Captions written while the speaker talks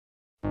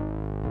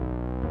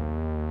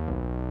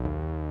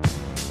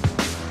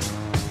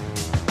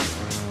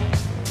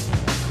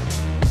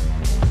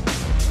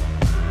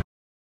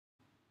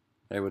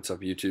Hey, what's up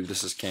YouTube?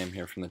 This is Cam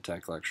here from the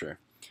Tech Lecture.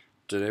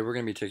 Today we're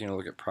going to be taking a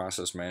look at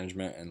process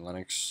management in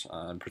Linux.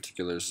 In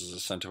particular, this is a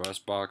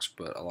CentOS box,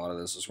 but a lot of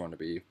this is going to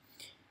be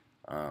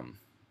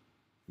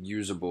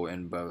usable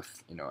in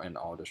both, in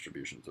all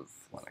distributions of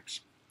Linux.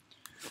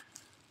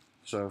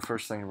 So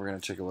first thing we're going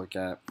to take a look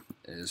at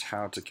is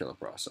how to kill a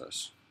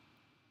process.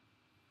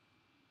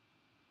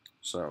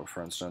 So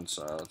for instance,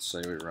 let's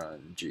say we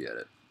run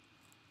gedit.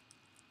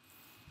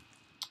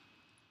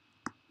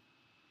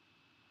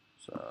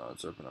 So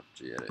let's open up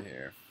gedit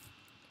here.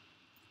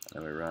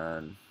 And then we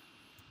run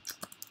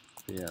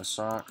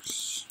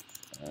psox,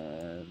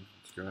 and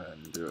let's go ahead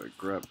and do a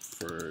grep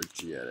for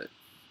gedit.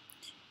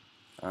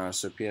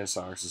 So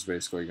psox is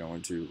basically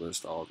going to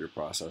list all of your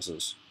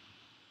processes.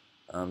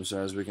 So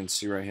as we can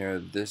see right here,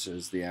 this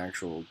is the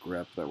actual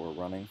grep that we're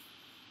running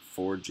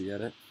for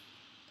gedit,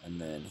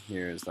 and then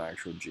here is the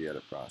actual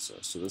gedit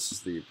process. So this is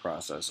the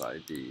process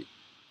ID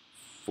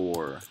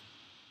for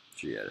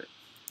gedit.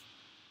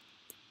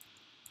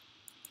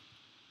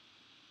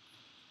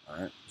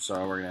 Alright, so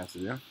all we're going to have to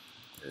do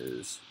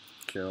is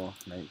kill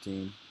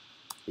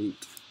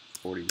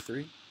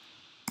 19.843,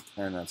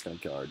 and that's going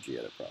to kill our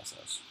gedit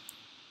process.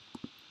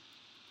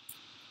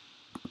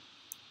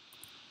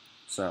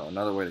 So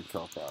another way to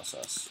kill a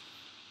process.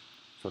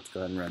 So let's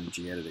go ahead and run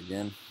gedit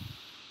again.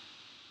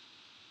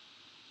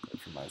 Wait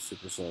for my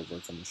super slow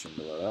virtual machine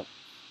to load up.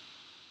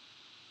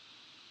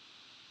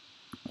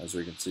 As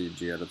we can see,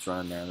 gedit's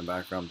running there in the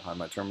background behind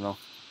my terminal.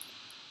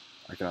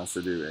 I can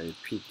also do a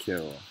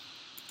pkill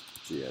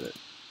gedit,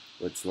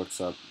 which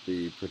looks up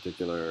the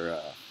particular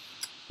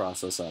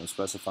process I'm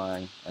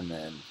specifying and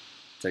then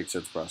takes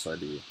its process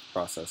ID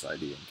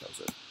and kills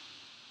it.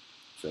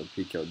 So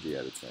pkill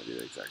gedit is going to do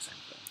the exact same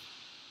thing.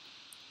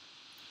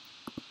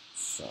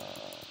 So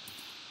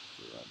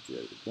we run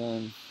gedit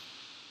again.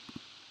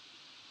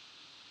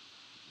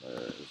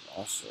 There is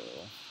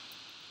also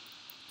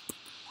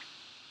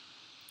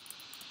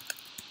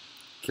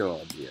kill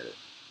all gedit,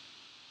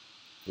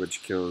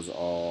 which kills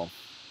all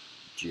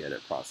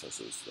gedit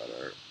processes that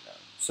are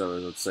so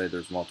let's say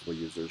there's multiple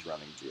users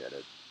running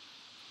gedit,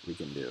 we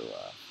can do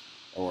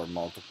or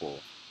multiple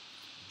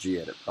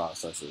gedit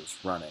processes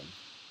running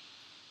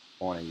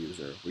on a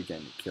user, we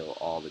can kill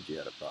all the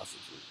gedit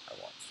processes at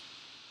once.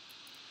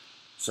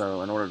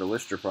 So in order to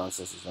list your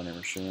processes on your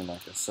machine,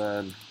 like I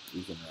said,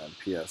 you can run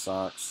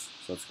psox,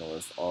 so it's going to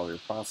list all your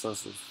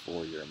processes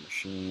for your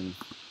machine.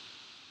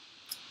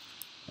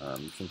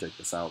 You can take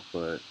this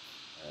output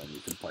and you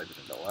can pipe it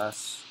into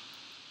less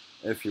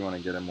if you want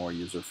to get a more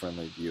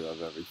user-friendly view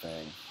of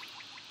everything.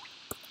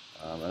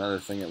 Another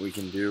thing that we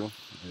can do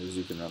is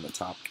you can run the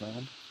top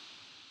command,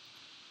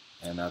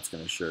 and that's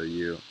going to show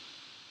you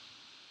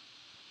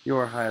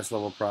your highest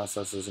level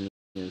processes, and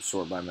you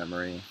sort by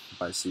memory,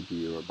 by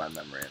CPU, or by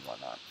memory and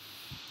whatnot.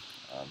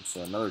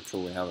 So another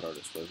tool we have at our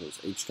disposal is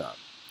htop,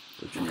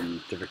 which you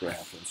typically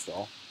have to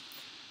install.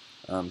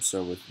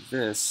 So with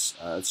this,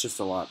 it's just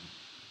a lot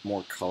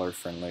more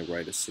color-friendly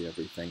way to see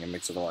everything. It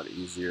makes it a lot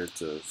easier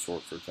to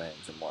sort for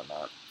things and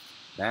whatnot.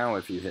 Now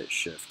if you hit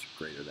shift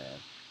greater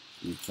than,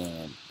 you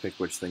can pick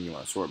which thing you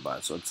want to sort by.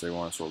 So let's say we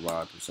want to sort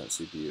by %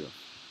 CPU.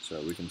 So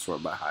we can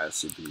sort by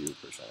highest CPU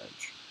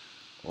percentage.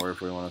 Or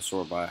if we want to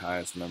sort by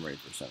highest memory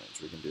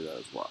percentage, we can do that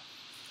as well.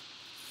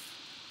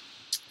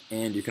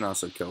 And you can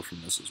also kill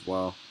from this as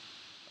well.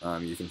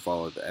 You can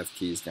follow the F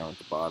keys down at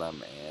the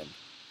bottom and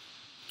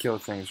kill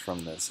things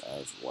from this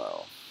as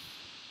well.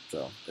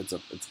 So it's a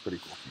pretty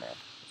cool command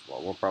as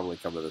well. We'll probably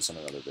cover this in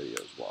another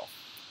video as well.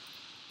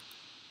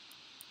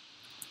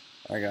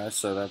 Alright guys,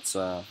 so that's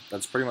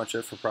pretty much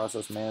it for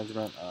process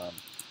management.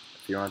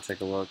 If you want to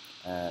take a look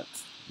at,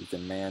 you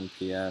can man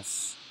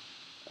ps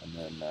and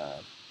then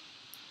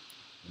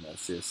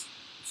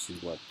see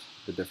what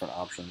the different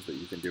options that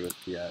you can do with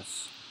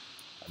ps.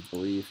 I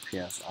believe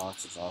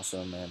psox is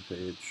also a man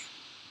page.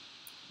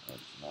 No,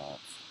 it's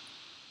not.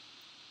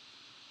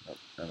 Nope,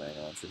 no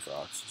manual entry for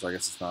aux. So I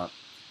guess it's not.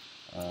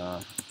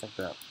 I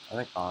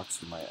think aux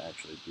might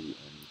actually be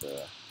in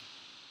the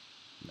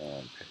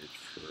man page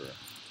for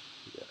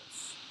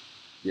PS.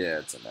 Yeah,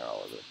 it's in there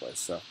all over the place.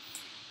 So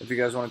if you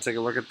guys want to take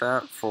a look at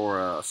that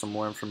for some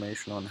more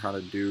information on how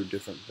to do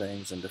different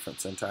things and different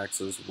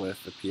syntaxes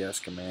with the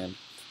PS command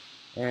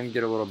and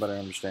get a little better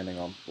understanding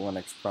on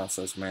Linux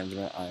process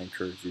management, I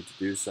encourage you to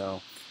do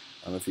so.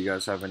 If you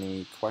guys have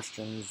any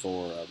questions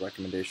or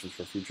recommendations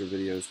for future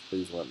videos,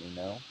 please let me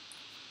know.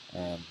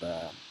 And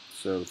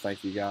so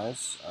thank you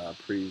guys.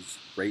 Please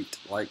rate,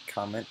 like,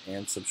 comment,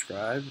 and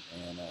subscribe,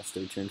 and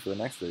stay tuned for the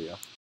next video.